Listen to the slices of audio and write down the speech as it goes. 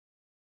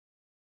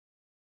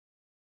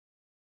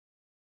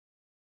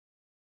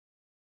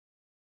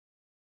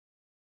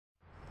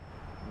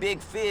Big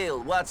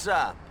Phil, what's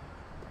up?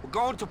 We're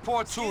going to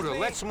Port Tudor.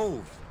 Let's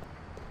move.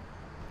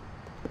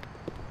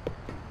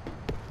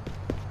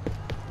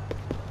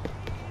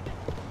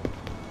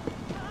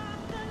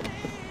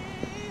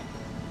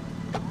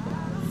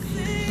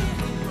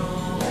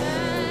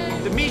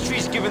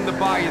 Dimitri's giving the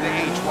buyer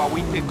the H while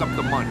we pick up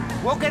the money.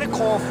 We'll get a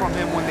call from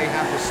him when they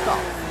have the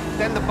stuff.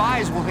 Then the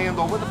buyers will hand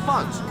over the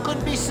funds.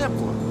 Couldn't be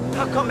simpler.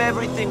 How come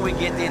everything we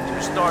get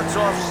into starts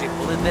off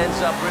simple and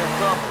ends up real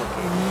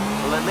complicated?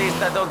 Well, at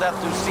least I don't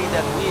have to see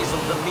that weasel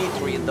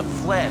Dimitri in the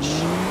flesh.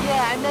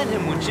 Yeah, I met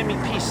him when Jimmy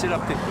P set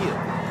up the deal.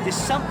 There's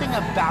something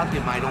about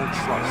him I don't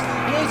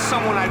trust. He ain't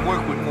someone I'd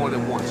work with more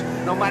than once,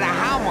 no matter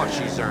how much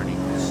he's earning.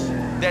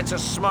 That's a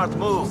smart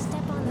move.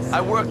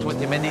 I worked with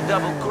him and he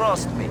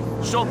double-crossed me.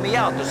 Sold me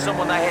out to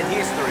someone I had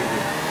history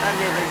with. I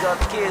nearly got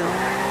killed.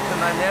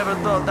 And I never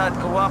thought I'd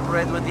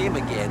cooperate with him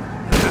again.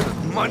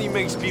 Money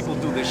makes people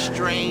do the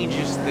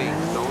strangest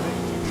things, don't it?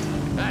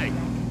 Hey,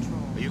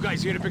 are you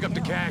guys here to pick up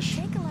the cash?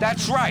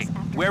 That's right.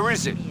 Where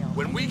is it?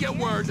 When we get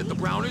word that the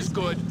brown is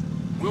good,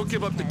 we'll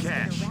give up the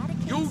cash.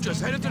 You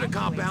just head into the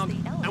compound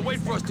and wait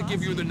for us to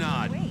give you the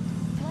nod.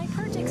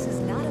 Purgix is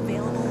not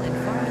available in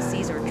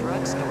pharmacies or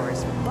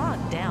drugstores,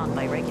 bogged down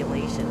by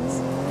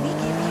regulations. We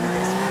give you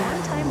this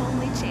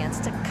one-time-only chance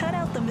to cut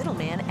out the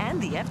middleman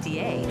and the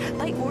FDA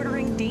by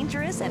ordering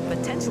dangerous and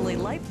potentially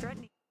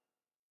life-threatening.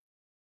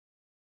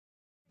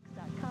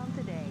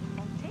 Today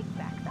and take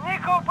back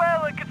Nico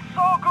Bellic, it's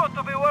so good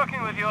to be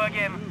working with you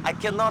again. I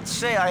cannot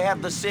say I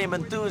have the same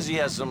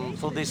enthusiasm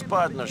for this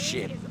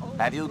partnership.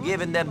 Have you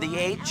given them the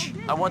H?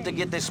 I want to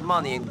get this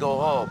money and go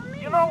home.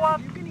 You know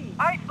what?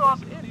 I thought,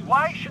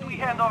 why should we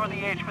hand over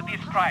the H for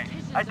this price?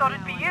 I thought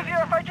it'd be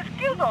easier if I just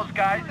killed those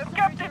guys and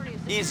kept it.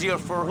 Easier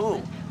for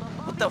who?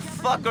 What the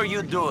fuck are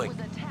you doing?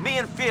 Me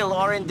and Phil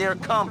are in their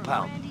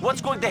compound.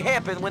 What's going to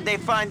happen when they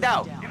find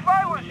out? If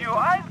I was you,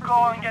 I'd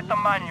go and get the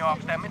money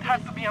off them. It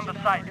has to be on the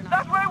side.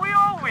 That way we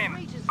all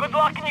win. Good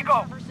luck,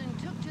 Nico.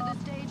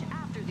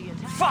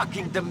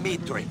 Fucking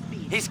Dimitri.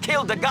 He's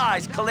killed the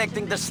guys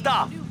collecting the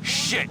stuff.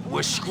 Shit,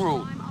 we're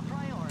screwed.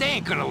 They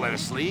ain't gonna let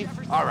us leave.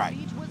 All right,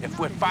 if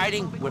we're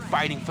fighting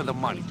for the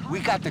money. We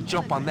got to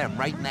jump on them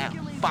right now.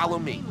 Follow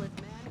me.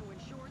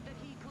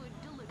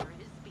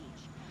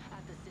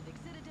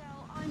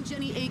 I'm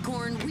Jenny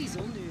Acorn,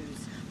 Weasel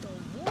News. The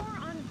war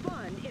on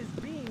fun is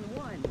being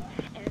won.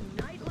 And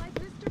night like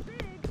Mr.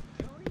 Big,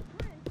 Tony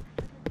Prince...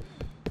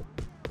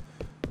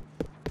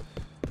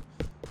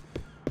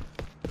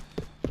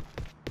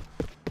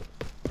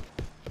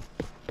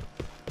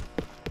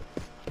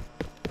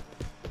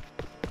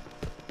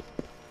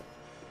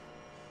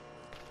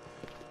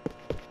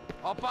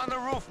 Up on the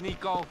roof,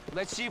 Nico.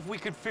 Let's see if we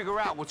can figure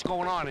out what's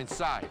going on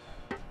inside.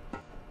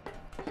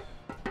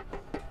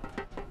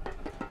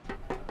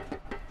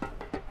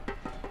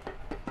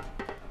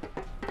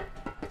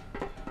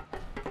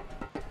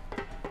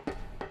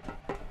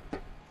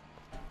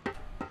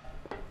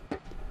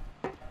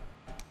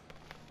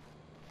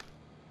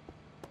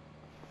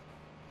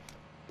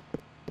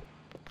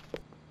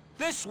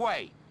 This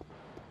way!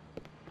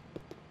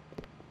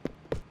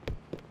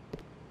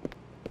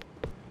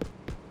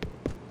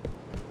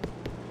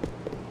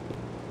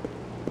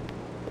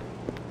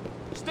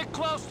 Stick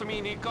close to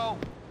me, Nico.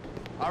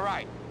 All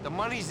right, the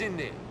money's in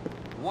there.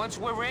 Once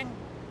we're in,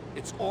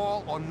 it's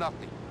all or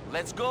nothing.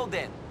 Let's go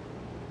then.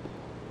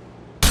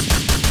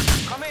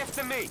 Come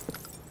after me.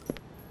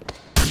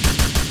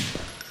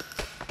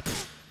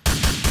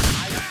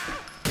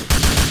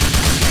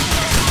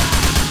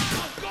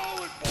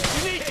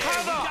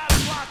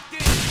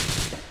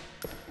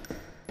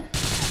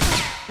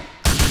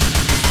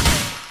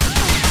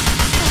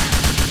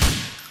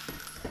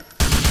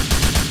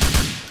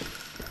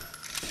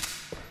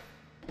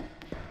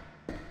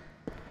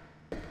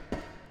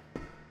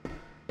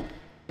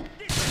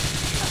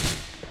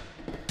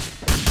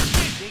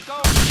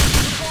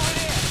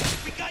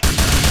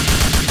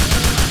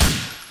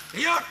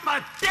 You're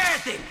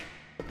pathetic!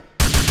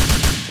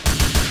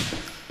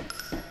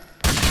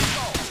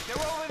 They're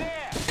over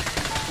there!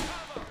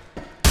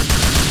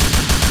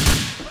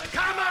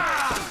 Come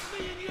on!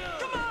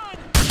 Come on!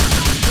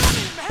 Don't shoot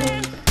me,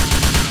 man!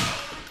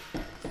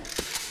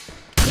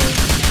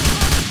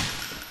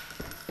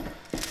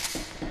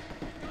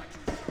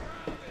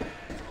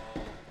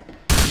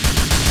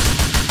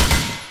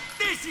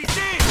 This is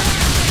it!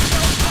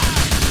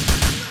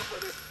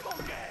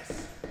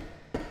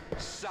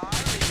 Sorry.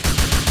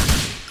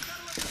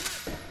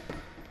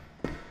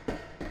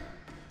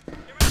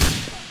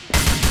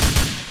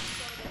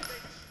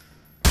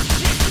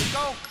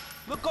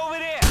 Look over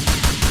there!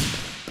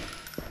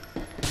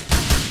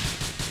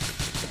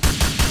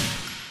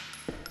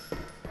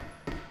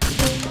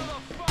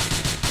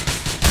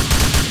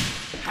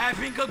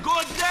 Having a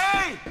good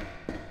day?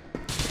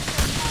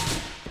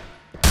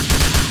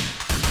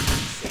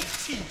 Say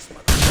cheese,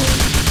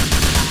 motherfucker.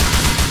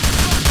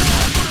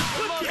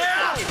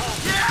 Yeah!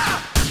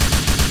 Yeah!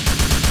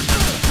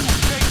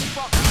 Big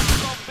fucking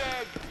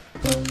scumbag!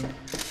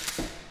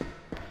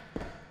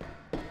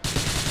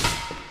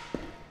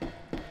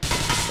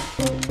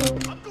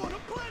 I'm gonna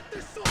play!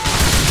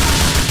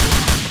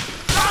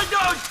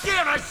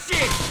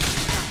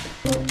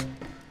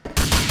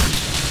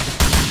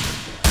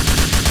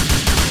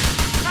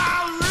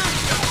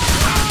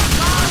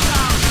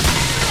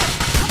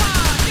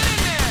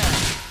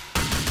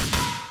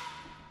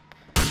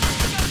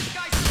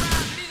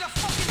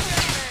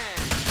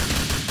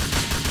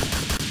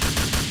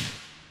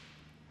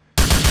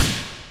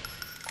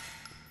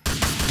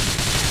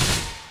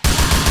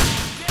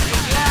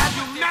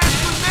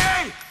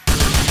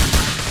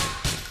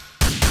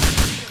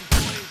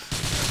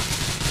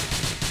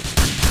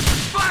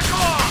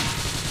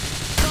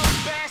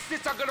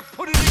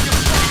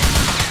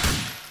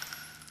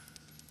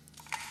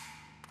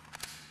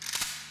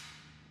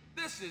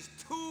 This is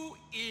too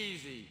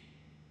easy.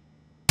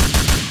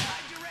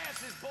 Hide your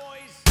asses,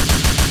 boys.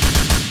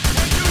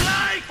 What you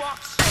like?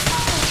 Fox.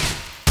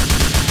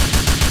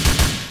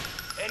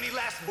 Any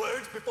last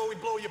words before we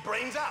blow your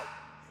brains out?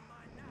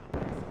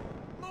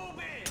 Move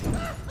in.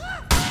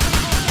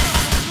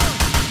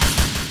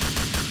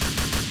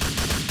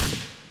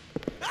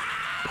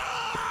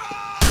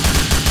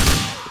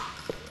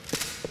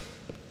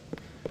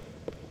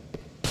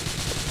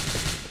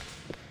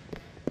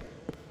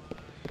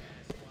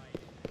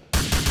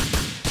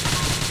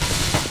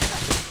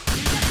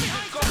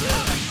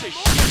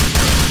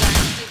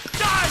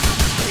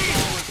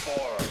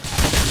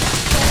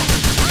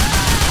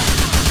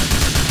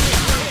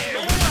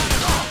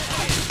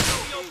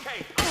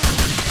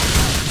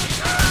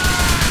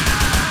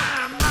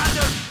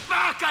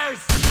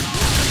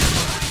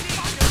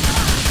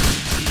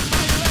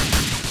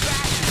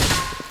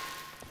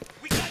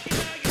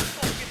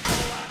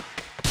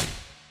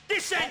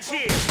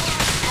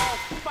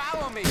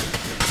 Follow me.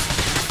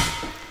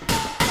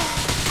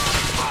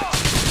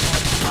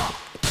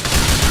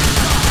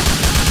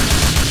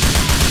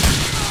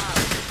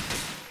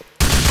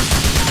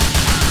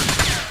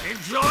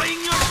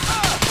 Enjoying your...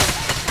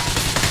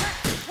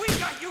 We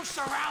got you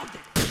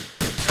surrounded.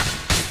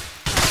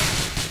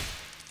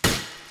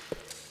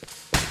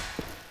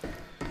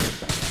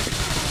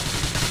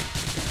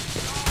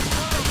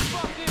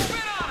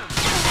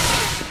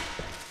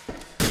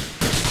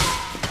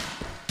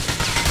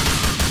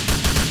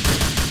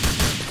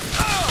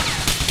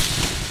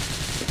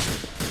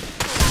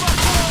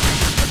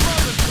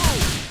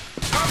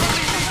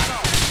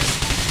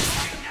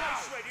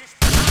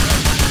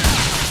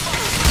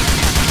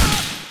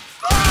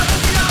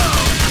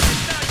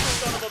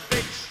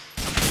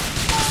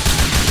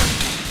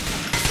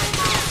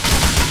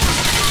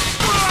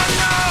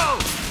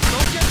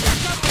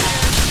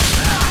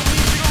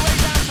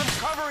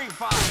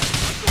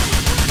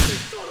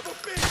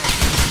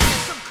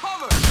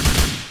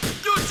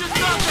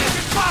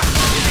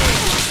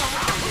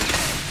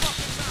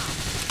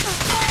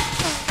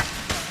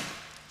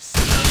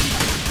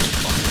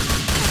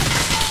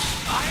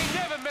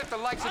 The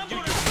likes of you.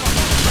 We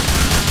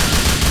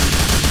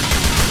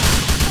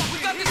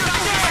got this guy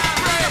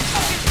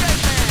fucking dead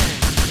man.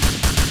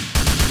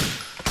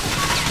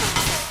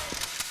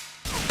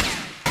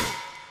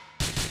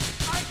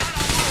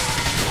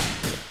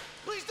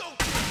 Please don't.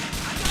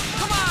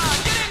 Come on,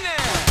 get in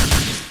there.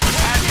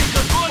 Having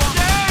a good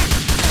day?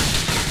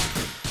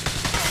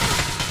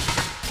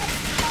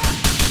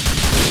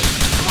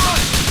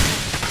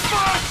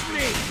 Push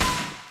me!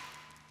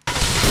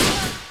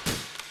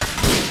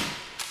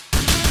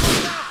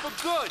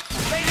 Good.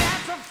 Lay down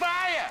some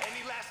fire.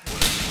 Any last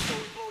words before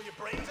we blow your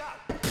brains out?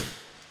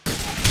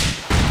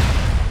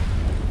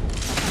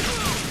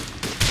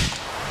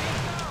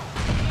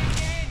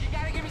 You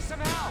gotta give me some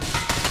help.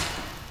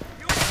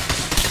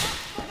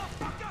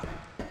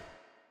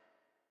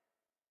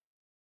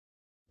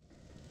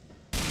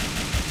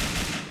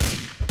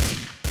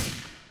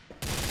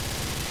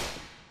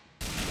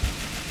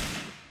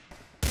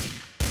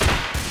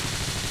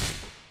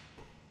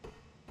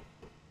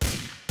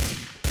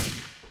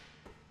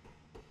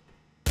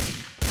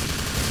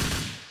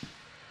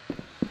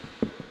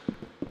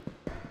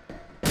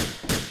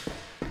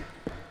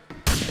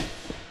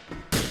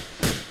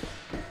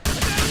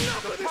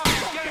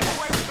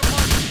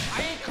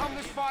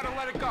 To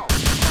let it go.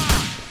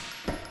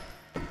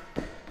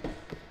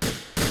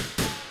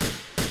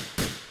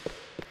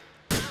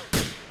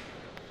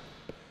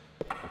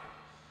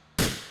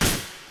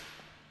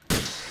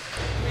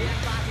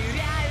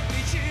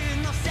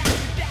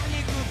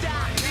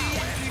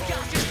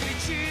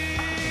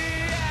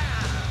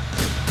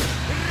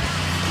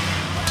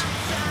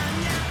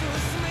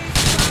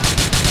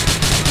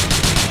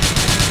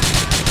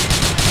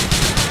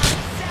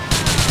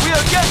 We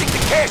are getting the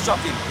cash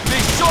off him. Be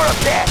sure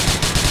of that.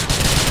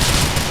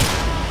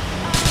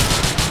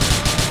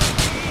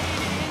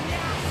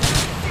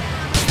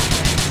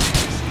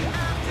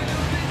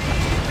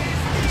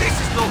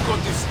 Not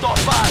going to stop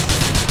us.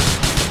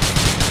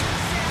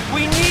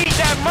 We need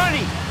that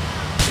money.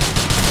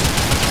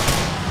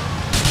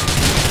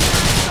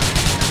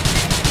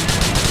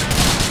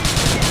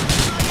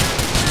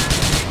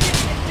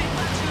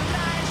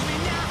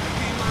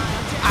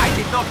 I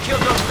did not kill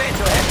those men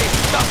to have this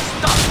stuff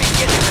stop me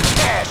getting the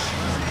cash.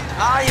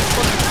 I am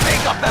going to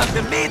think about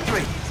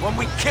Dimitri when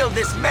we kill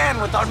this man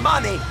with our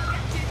money.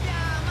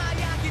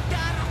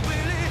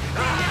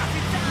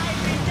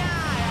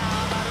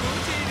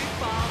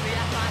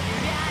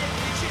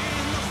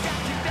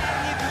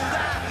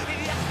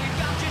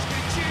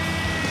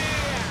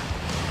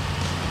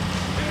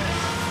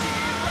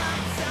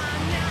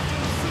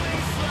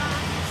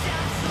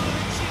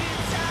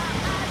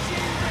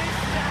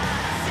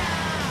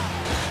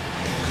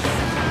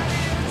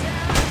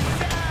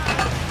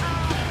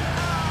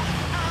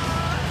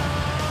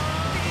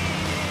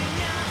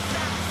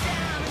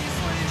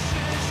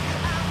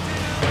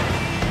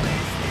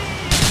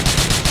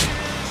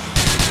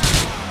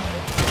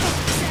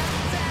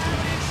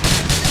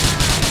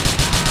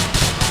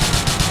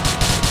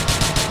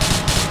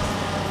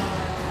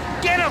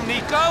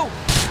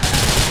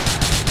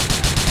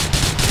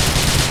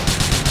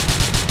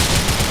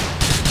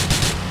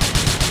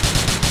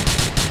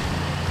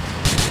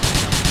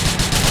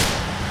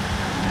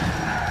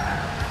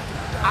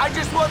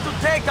 want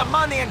to take the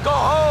money and go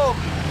home.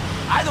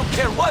 I don't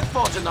care what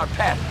falls in our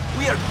path.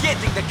 We are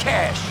getting the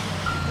cash.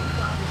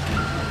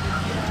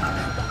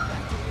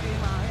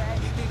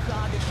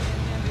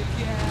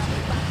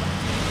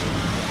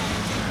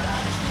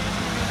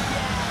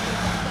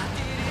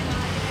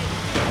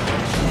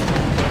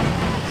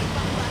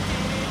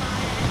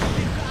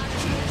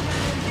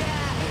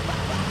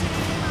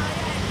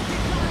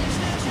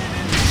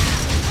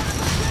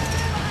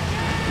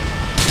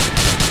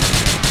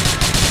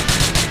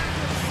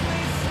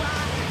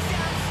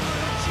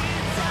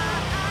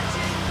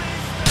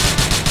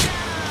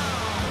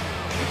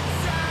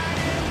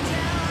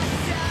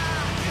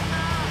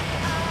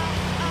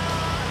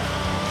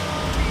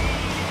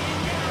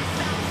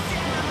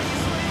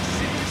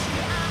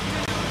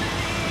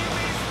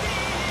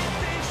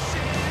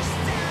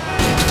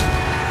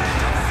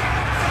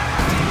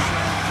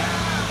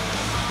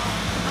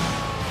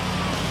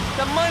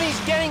 The money's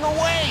getting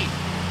away!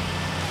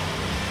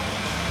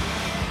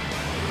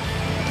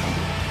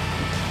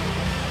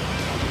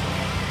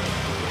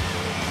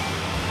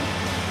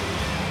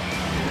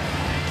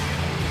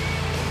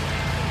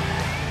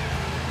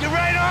 You're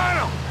right on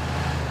him!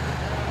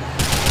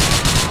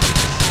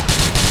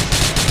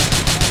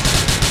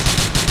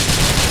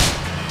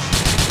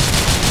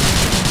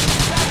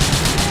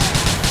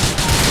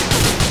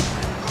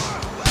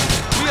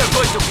 We are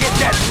going to get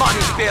that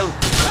money, Bill.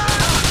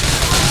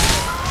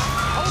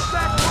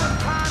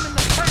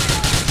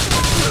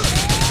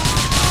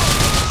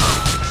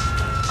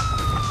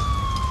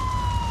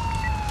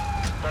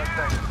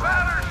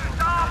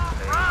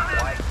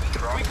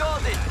 We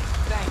got it!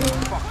 Thank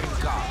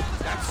fucking God.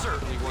 That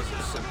certainly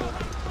wasn't simple.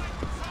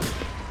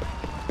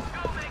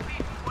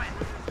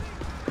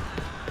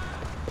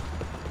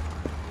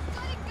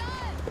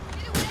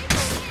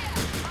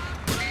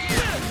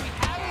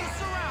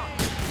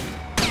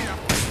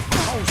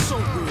 Oh, so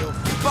real.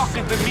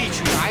 Fucking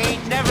Dimitri, I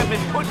ain't never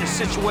been put in a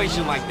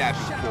situation like that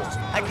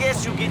before. I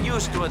guess you get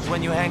used to it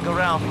when you hang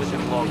around with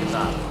him long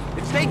enough.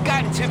 If they'd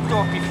gotten tipped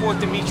off before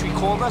Dimitri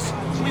called us,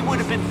 we would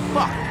have been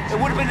fucked. It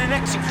would have been an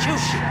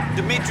execution.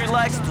 Dimitri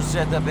likes to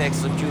set up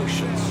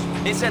executions.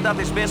 He set up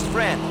his best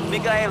friend,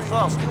 Mikhail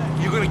Faustin.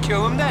 You gonna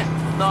kill him then?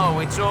 No,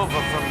 it's over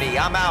for me.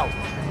 I'm out.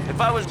 If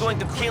I was going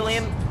to kill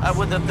him, I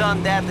would have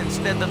done that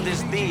instead of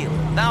this deal.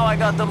 Now I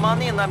got the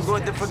money and I'm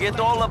going to forget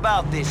all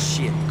about this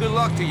shit. Good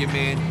luck to you,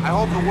 man. I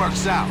hope it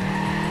works out.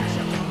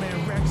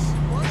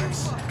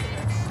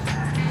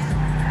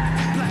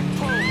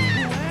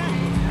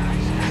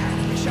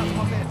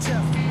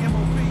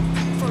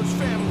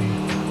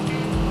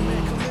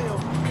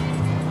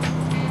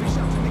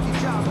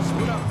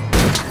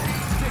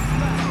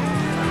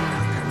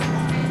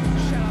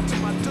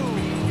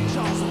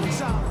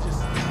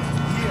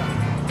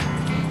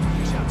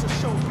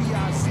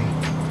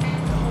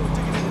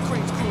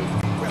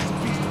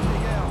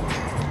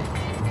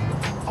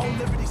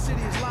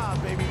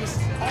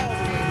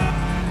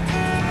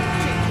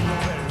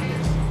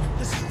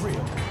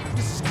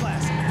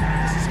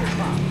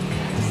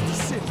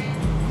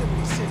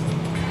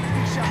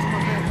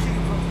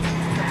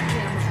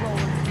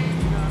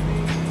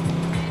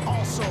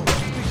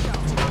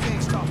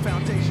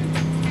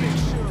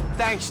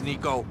 Thanks,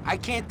 Nico. I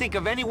can't think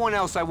of anyone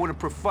else I would have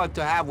preferred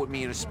to have with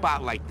me in a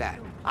spot like that.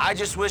 I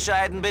just wish I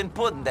hadn't been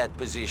put in that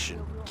position.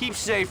 Keep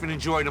safe and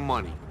enjoy the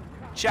money.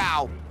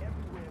 Ciao.